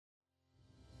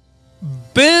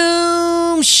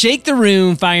Boom! Shake the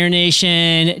room, Fire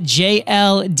Nation.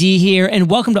 JLD here, and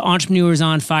welcome to Entrepreneurs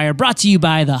on Fire, brought to you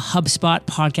by the HubSpot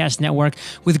Podcast Network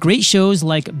with great shows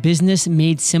like Business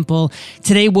Made Simple.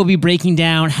 Today, we'll be breaking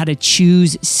down how to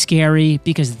choose scary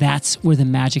because that's where the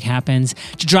magic happens.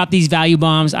 To drop these value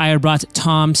bombs, I brought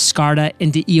Tom Scarda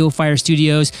into EO Fire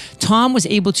Studios. Tom was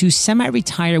able to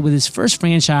semi-retire with his first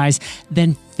franchise,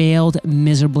 then failed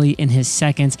miserably in his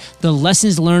second. The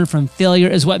lessons learned from failure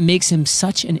is what makes him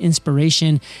such an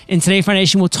inspiration. And today, Fire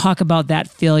Nation, we'll talk about that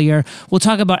failure. We'll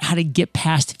talk about how to get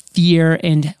past fear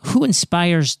and who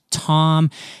inspires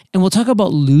Tom. And we'll talk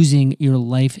about losing your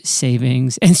life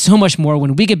savings and so much more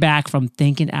when we get back from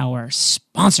thanking our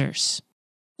sponsors.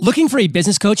 Looking for a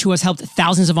business coach who has helped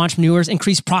thousands of entrepreneurs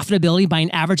increase profitability by an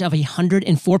average of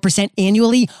 104%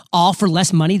 annually, all for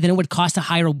less money than it would cost to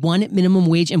hire one minimum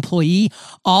wage employee,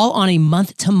 all on a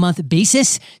month-to-month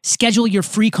basis? Schedule your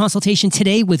free consultation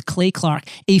today with Clay Clark,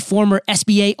 a former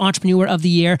SBA Entrepreneur of the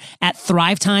Year at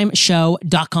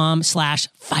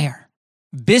thrivetimeshow.com/fire.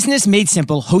 Business Made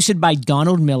Simple, hosted by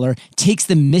Donald Miller, takes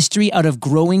the mystery out of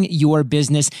growing your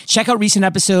business. Check out recent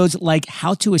episodes like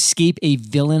How to Escape a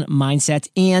Villain Mindset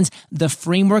and The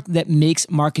Framework That Makes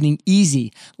Marketing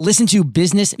Easy. Listen to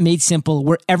Business Made Simple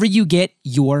wherever you get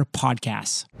your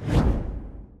podcasts.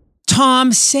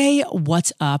 Tom, say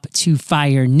what's up to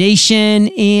Fire Nation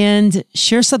and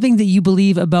share something that you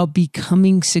believe about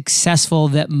becoming successful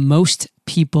that most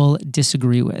people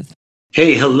disagree with.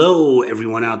 Hey, hello,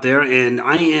 everyone out there. And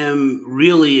I am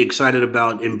really excited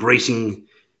about embracing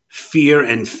fear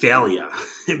and failure.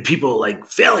 And people like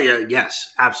failure.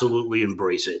 Yes, absolutely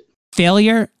embrace it.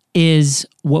 Failure is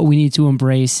what we need to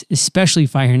embrace, especially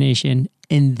Fire Nation,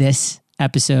 in this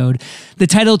episode. The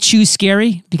title, Choose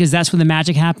Scary, because that's when the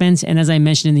magic happens. And as I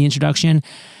mentioned in the introduction,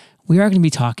 we are going to be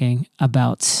talking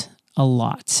about a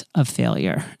lot of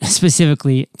failure,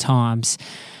 specifically Tom's.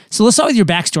 So let's start with your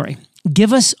backstory.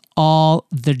 Give us all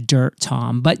the dirt,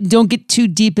 Tom, but don't get too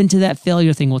deep into that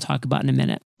failure thing we'll talk about in a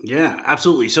minute. Yeah,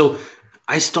 absolutely. So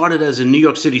I started as a New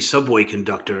York City subway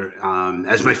conductor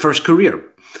as my first career.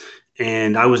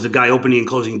 And I was the guy opening and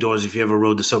closing doors if you ever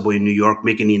rode the subway in New York,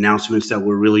 making the announcements that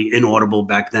were really inaudible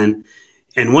back then.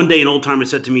 And one day an old timer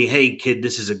said to me, "Hey, kid,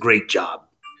 this is a great job.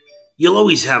 You'll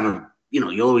always have a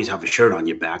shirt on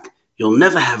your back. You'll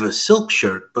never have a silk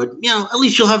shirt, but, at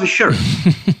least you'll have a shirt."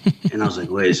 And I was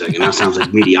like, wait a second, that sounds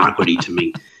like mediocrity to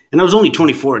me. And I was only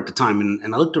 24 at the time.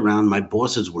 And I looked around, my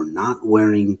bosses were not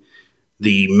wearing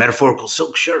the metaphorical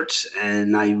silk shirts.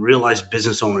 And I realized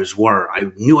business owners were. I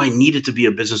knew I needed to be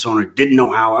a business owner, didn't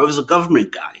know how. I was a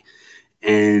government guy.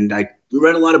 And I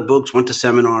read a lot of books, went to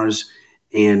seminars,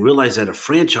 and realized that a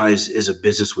franchise is a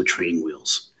business with training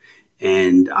wheels.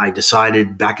 And I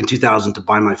decided back in 2000 to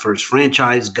buy my first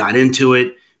franchise, got into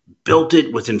it, built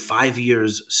it within 5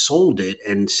 years, sold it,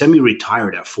 and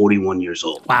semi-retired at 41 years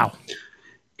old. Wow.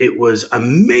 It was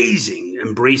amazing,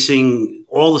 embracing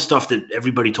all the stuff that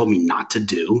everybody told me not to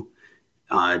do.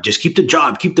 Just keep the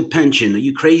job, keep the pension. Are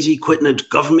you crazy quitting a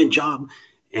government job?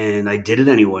 And I did it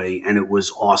anyway, and it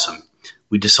was awesome.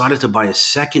 We decided to buy a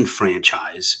second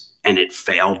franchise, and it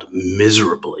failed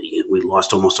miserably. We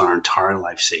lost almost our entire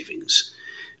life savings.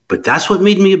 But that's what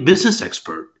made me a business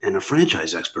expert and a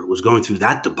franchise expert, was going through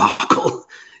that debacle.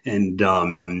 And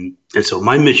so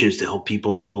my mission is to help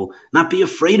people not be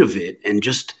afraid of it and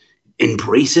just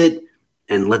embrace it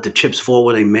and let the chips fall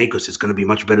where they may, because it's going to be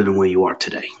much better than where you are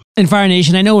today. And Fire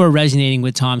Nation, I know we're resonating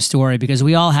with Tom's story because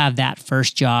we all have that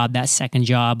first job, that second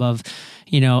job of,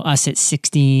 us at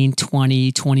 16,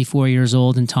 20, 24 years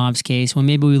old in Tom's case, when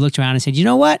maybe we looked around and said, you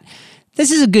know what? This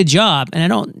is a good job and I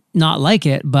don't not like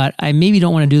it, but I maybe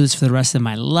don't want to do this for the rest of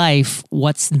my life.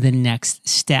 What's the next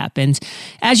step? And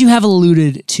as you have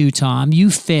alluded to, Tom,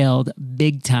 you failed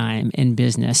big time in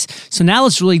business. So now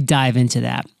let's really dive into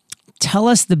that. Tell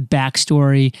us the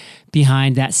backstory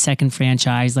behind that second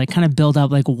franchise, kind of build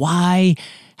up, why,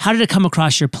 how did it come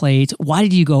across your plate? Why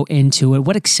did you go into it?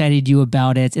 What excited you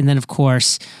about it? And then, of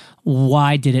course,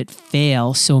 why did it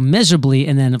fail so miserably?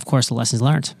 And then, of course, the lessons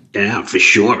learned. Yeah, for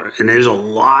sure. And there's a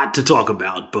lot to talk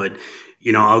about, but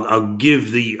I'll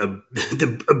give the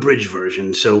abridged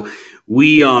version. So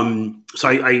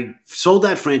I sold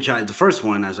that franchise, the first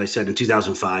one, as I said, in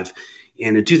 2005.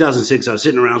 And in 2006, I was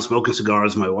sitting around smoking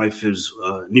cigars. My wife was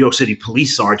a New York City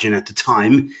police sergeant at the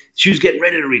time. She was getting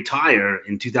ready to retire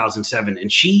in 2007,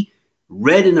 and she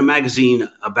read in a magazine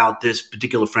about this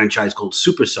particular franchise called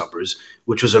Super Suppers,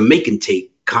 which was a make and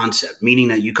take concept, meaning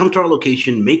that you come to our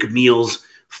location, make meals,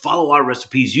 follow our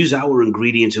recipes, use our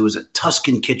ingredients. It was a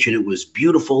Tuscan kitchen. It was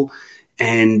beautiful.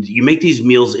 And you make these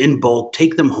meals in bulk,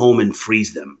 take them home and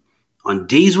freeze them. On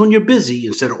days when you're busy,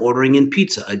 instead of ordering in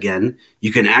pizza again,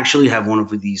 you can actually have one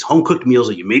of these home-cooked meals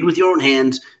that you made with your own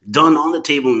hands, done on the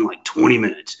table in like 20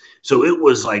 minutes. So it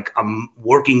was like a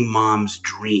working mom's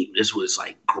dream. This was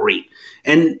like great.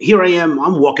 And here I am,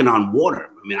 I'm walking on water.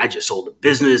 I mean, I just sold a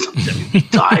business. I'm 70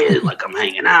 diet, like I'm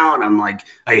hanging out. I'm like,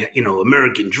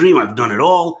 American dream. I've done it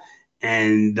all.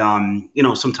 And,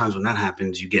 sometimes when that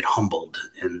happens, you get humbled.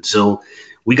 And so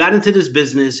we got into this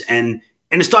business and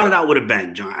it started out with a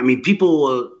bang, John. I mean,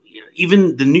 people,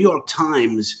 even the New York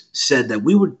Times said that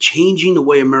we were changing the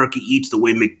way America eats the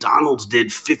way McDonald's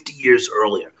did 50 years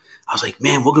earlier. I was like,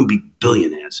 man, we're going to be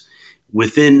billionaires.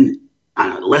 Within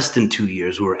less than 2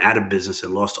 years, we were out of business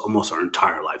and lost almost our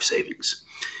entire life savings.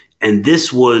 And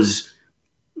this was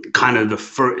kind of the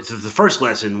first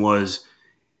lesson was,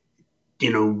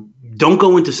 don't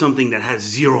go into something that has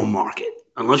zero market.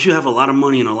 Unless you have a lot of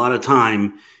money and a lot of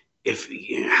time,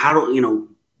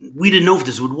 we didn't know if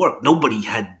this would work. Nobody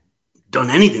had done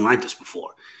anything like this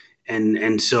before.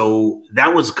 And so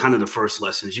that was kind of the first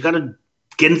lesson is you got to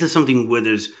get into something where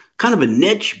there's kind of a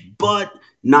niche, but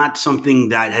not something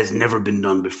that has never been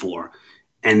done before.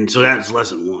 And so that's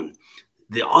lesson one.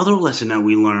 The other lesson that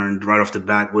we learned right off the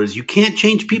bat was you can't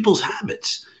change people's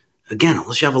habits. Again,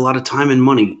 unless you have a lot of time and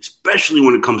money, especially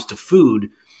when it comes to food,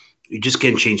 you just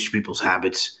can't change people's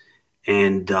habits.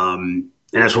 And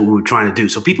that's what we were trying to do.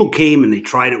 So people came and they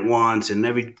tried it once and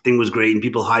everything was great and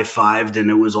people high-fived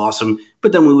and it was awesome,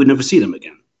 but then we would never see them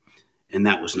again. And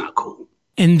that was not cool.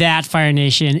 And that, Fire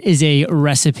Nation, is a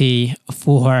recipe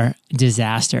for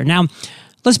disaster. Now,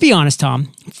 let's be honest,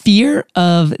 Tom. Fear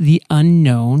of the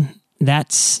unknown,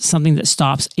 that's something that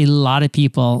stops a lot of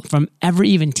people from ever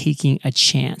even taking a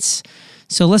chance.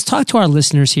 So let's talk to our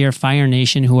listeners here, Fire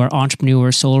Nation, who are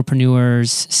entrepreneurs,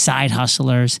 solopreneurs, side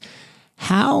hustlers.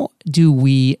 How do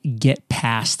we get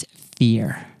past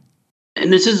fear?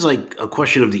 And this is like a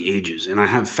question of the ages. And I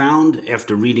have found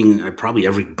after reading probably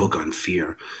every book on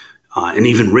fear, and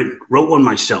even wrote one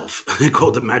myself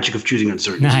called The Magic of Choosing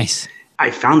Uncertainty. Nice.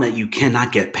 I found that you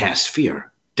cannot get past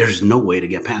fear. There's no way to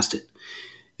get past it.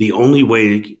 The only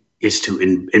way is to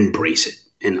embrace it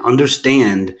and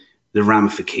understand the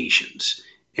ramifications.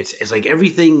 It's like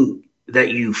everything that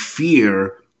you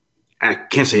fear, I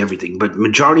can't say everything, but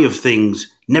majority of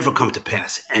things never come to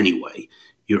pass anyway.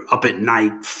 You're up at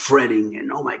night fretting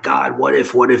and, oh my God, what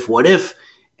if?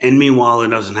 And meanwhile, it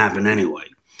doesn't happen anyway.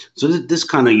 So this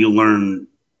kind of you learn,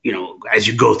 as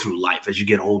you go through life, as you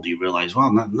get older, you realize,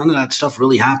 well, none of that stuff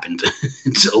really happened.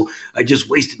 And so I just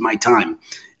wasted my time.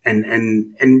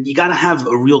 And you got to have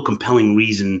a real compelling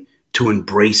reason to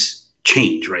embrace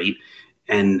change, right?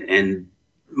 And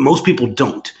most people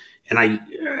don't. And I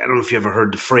don't know if you ever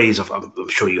heard the phrase, I'm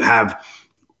sure you have,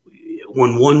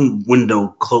 when one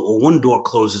door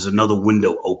closes, another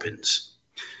window opens.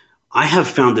 I have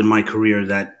found in my career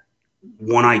that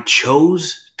when I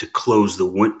chose to close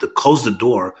the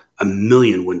door, a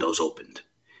million windows opened.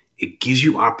 It gives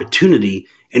you opportunity,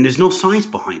 and there's no science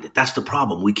behind it. That's the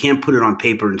problem. We can't put it on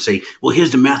paper and say, well,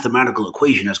 here's the mathematical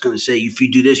equation that's going to say if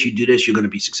you do this, you're going to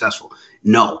be successful.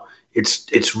 No,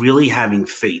 it's really having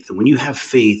faith. And when you have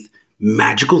faith,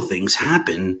 magical things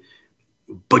happen,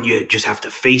 but you just have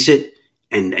to face it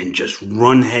and just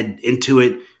run head into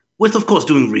it with, of course,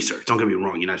 doing research. Don't get me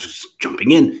wrong. You're not just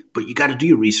jumping in, but you got to do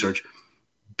your research.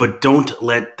 But don't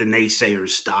let the naysayers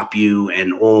stop you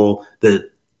and all the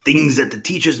things that the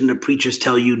teachers and the preachers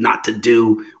tell you not to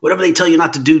do. Whatever they tell you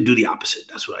not to do the opposite.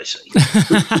 That's what I say.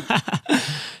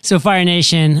 So Fire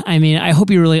Nation, I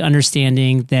hope you're really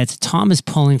understanding that Tom is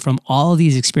pulling from all of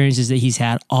these experiences that he's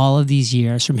had all of these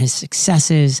years, from his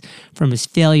successes, from his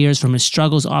failures, from his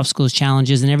struggles, obstacles,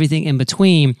 challenges, and everything in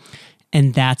between.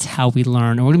 And that's how we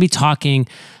learn. And we're going to be talking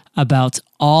about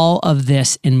all of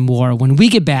this and more when we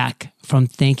get back from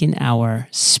thanking our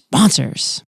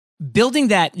sponsors. Building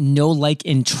that know, like,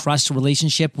 and trust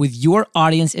relationship with your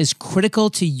audience is critical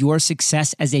to your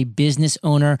success as a business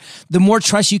owner. The more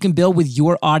trust you can build with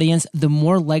your audience, the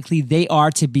more likely they are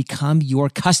to become your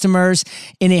customers.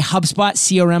 And a HubSpot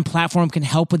CRM platform can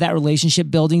help with that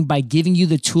relationship building by giving you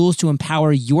the tools to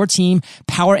empower your team,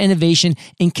 power innovation,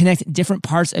 and connect different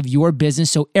parts of your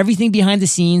business so everything behind the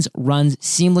scenes runs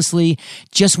seamlessly.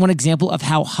 Just one example of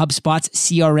how HubSpot's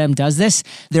CRM does this.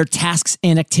 Their tasks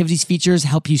and activities features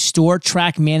help you store,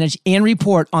 track, manage, and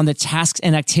report on the tasks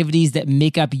and activities that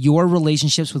make up your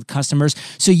relationships with customers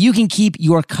so you can keep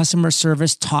your customer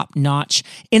service top notch.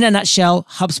 In a nutshell,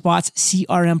 HubSpot's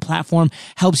CRM platform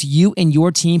helps you and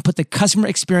your team put the customer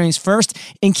experience first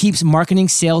and keeps marketing,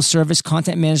 sales, service,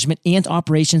 content management, and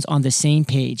operations on the same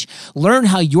page. Learn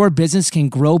how your business can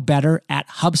grow better at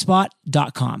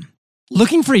HubSpot.com.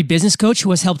 Looking for a business coach who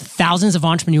has helped thousands of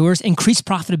entrepreneurs increase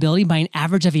profitability by an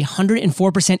average of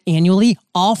 104% annually,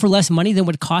 all for less money than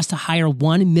would cost to hire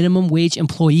one minimum wage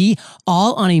employee,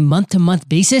 all on a month-to-month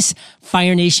basis?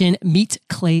 Fire Nation, meet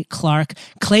Clay Clark.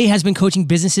 Clay has been coaching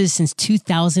businesses since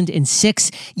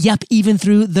 2006. Yep, even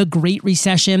through the Great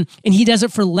Recession. And he does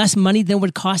it for less money than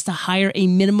would cost to hire a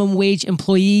minimum wage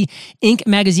employee. Inc.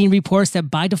 magazine reports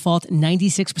that by default,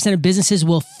 96% of businesses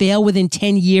will fail within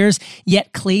 10 years,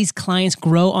 yet Clay's clients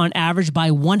grow on average by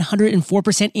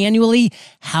 104% annually.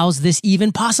 How's this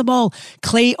even possible?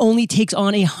 Clay only takes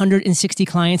on 160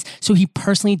 clients, so he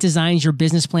personally designs your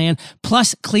business plan.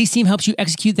 Plus, Clay's team helps you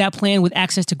execute that plan with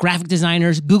access to graphic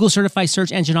designers, Google certified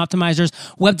search engine optimizers,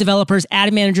 web developers,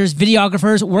 ad managers,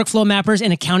 videographers, workflow mappers,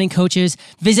 and accounting coaches.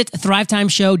 Visit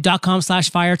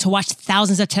thrivetimeshow.com/fire to watch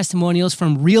thousands of testimonials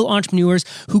from real entrepreneurs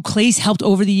who Clay's helped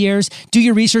over the years. Do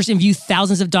your research and view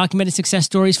thousands of documented success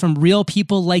stories from real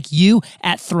people like you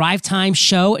at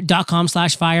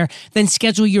thrivetimeshow.com/fire. Then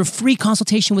schedule your free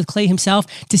consultation with Clay himself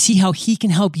to see how he can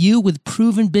help you with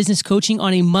proven business coaching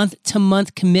on a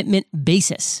month-to-month commitment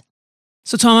basis.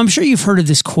 So, Tom, I'm sure you've heard of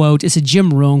this quote. It's a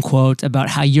Jim Rohn quote about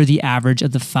how you're the average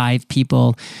of the 5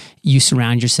 people you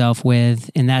surround yourself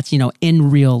with. And that's, in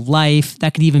real life.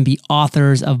 That could even be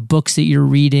authors of books that you're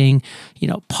reading,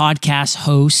 podcast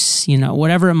hosts,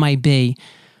 whatever it might be.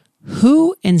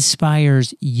 Who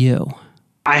inspires you?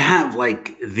 I have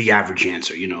the average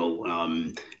answer,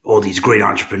 all these great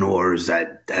entrepreneurs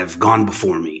that have gone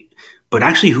before me. But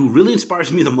actually, who really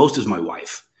inspires me the most is my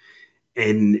wife.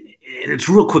 And it's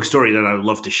a real quick story that I would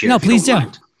love to share. No, please do.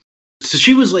 So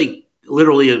she was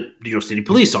literally a New York City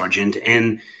police sergeant.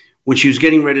 And when she was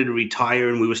getting ready to retire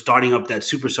and we were starting up that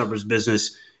Super Suppers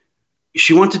business,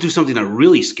 she wanted to do something that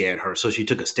really scared her. So she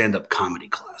took a stand-up comedy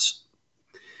class.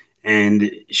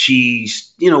 And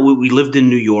she's, we lived in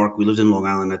New York. We lived in Long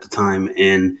Island at the time.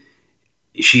 And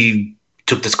she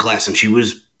took this class and she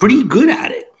was pretty good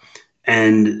at it.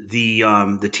 And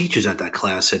the teachers at that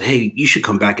class said, hey, you should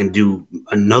come back and do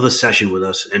another session with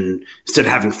us. And instead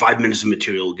of having 5 minutes of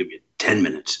material, we'll give you 10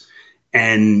 minutes.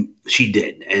 And she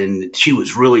did. And she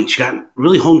got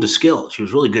really honed the skill. She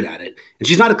was really good at it. And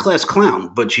she's not a class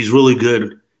clown, but she's really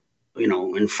good,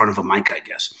 in front of a mic, I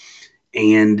guess.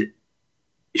 And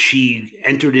she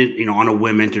entered it, on a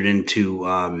whim, entered into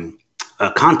a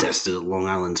contest, the Long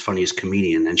Island's Funniest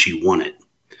Comedian, and she won it.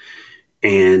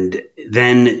 And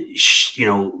then,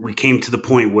 we came to the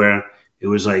point where it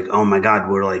was like, oh my God,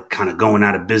 we're kind of going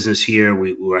out of business here.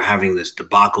 We were having this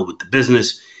debacle with the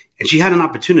business. And she had an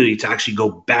opportunity to actually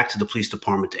go back to the police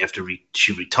department after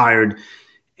she retired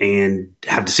and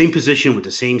have the same position with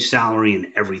the same salary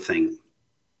and everything.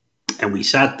 And we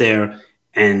sat there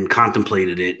and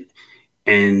contemplated it.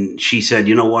 And she said,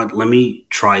 you know what, let me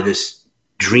try this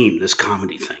dream, this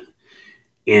comedy thing.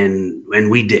 And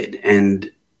we did.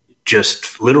 And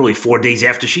just literally 4 days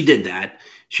after she did that,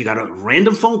 she got a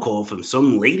random phone call from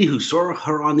some lady who saw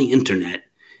her on the internet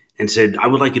and said, I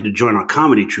would like you to join our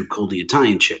comedy troupe called the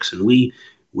Italian Chicks. And we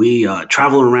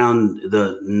travel around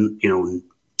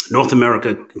North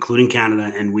America, including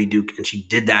Canada. And she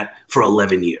did that for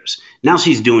 11 years. Now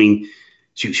she's doing,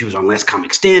 she was on Last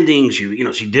Comic Standing.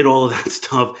 She did all of that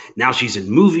stuff. Now she's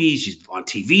in movies. She's on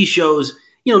TV shows.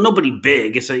 Nobody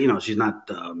big. It's she's not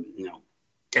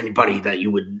anybody that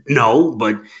you would know,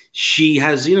 but she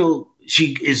has,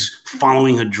 she is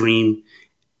following her dream.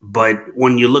 But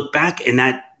when you look back in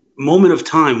that moment of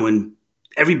time when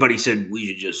everybody said we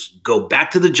should just go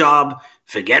back to the job,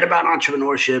 forget about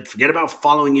entrepreneurship, forget about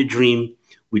following your dream,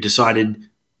 we decided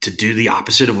to do the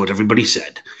opposite of what everybody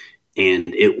said.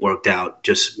 And it worked out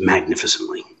just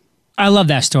magnificently. I love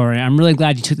that story. I'm really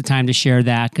glad you took the time to share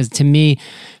that, because to me,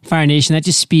 Fire Nation, that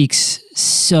just speaks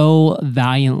so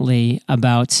valiantly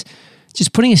about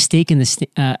just putting a stake in the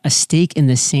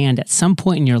sand at some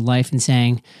point in your life and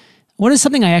saying, what is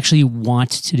something I actually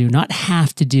want to do, not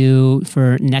have to do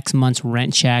for next month's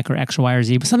rent check or X, or Y, or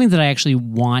Z, but something that I actually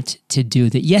want to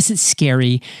do. That yes, it's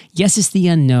scary. Yes, it's the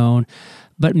unknown.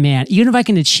 But man, even if I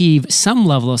can achieve some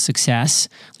level of success,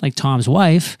 like Tom's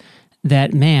wife,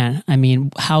 that, man, I mean,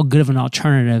 how good of an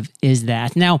alternative is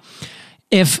that? Now,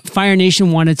 if Fire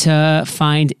Nation wanted to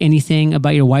find anything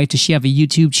about your wife, does she have a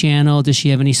YouTube channel? Does she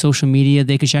have any social media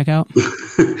they could check out?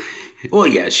 Well,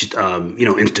 yeah, she's,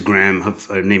 Instagram.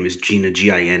 Her name is Gina,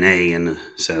 Gina, and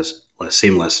says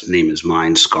same last name as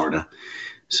mine, Scarta.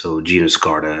 So Gina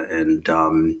Scarta. And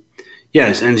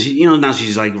yes, and she, now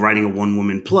she's writing a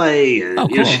one-woman play. And,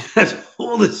 cool. She has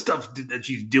all this stuff that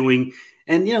she's doing.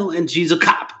 And, and she's a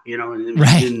cop, and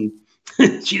right. She's in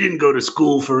She didn't go to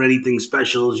school for anything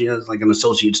special. She has like an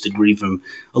associate's degree from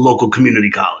a local community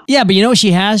college. Yeah, but you know what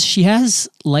she has? She has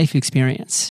life experience.